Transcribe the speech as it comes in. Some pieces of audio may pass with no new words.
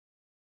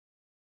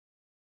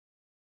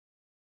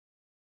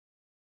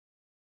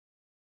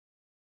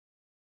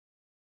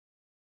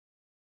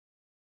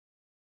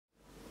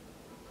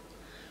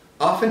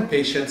Often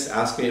patients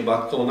ask me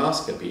about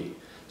colonoscopy.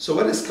 So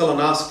what is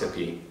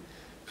colonoscopy?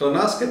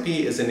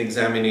 Colonoscopy is an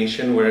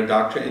examination where a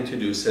doctor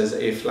introduces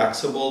a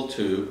flexible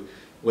tube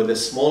with a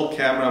small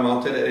camera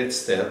mounted at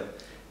its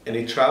tip, and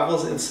it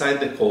travels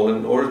inside the colon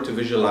in order to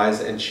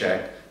visualize and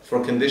check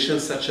for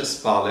conditions such as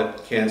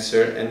polyp,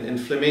 cancer, and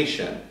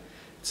inflammation.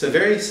 It's a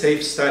very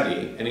safe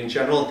study and in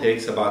general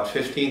takes about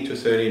 15 to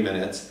 30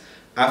 minutes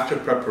after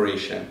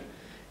preparation.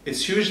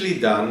 It's usually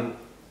done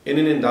in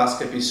an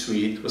endoscopy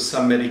suite with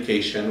some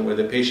medication where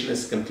the patient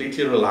is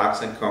completely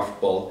relaxed and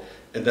comfortable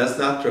and does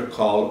not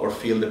recall or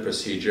feel the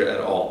procedure at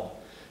all.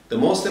 The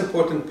most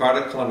important part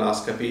of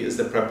colonoscopy is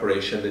the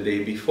preparation the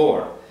day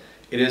before.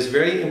 It is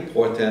very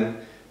important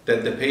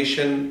that the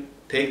patient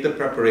take the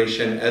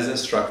preparation as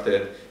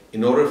instructed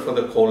in order for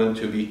the colon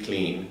to be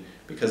clean,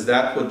 because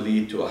that would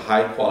lead to a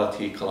high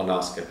quality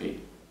colonoscopy.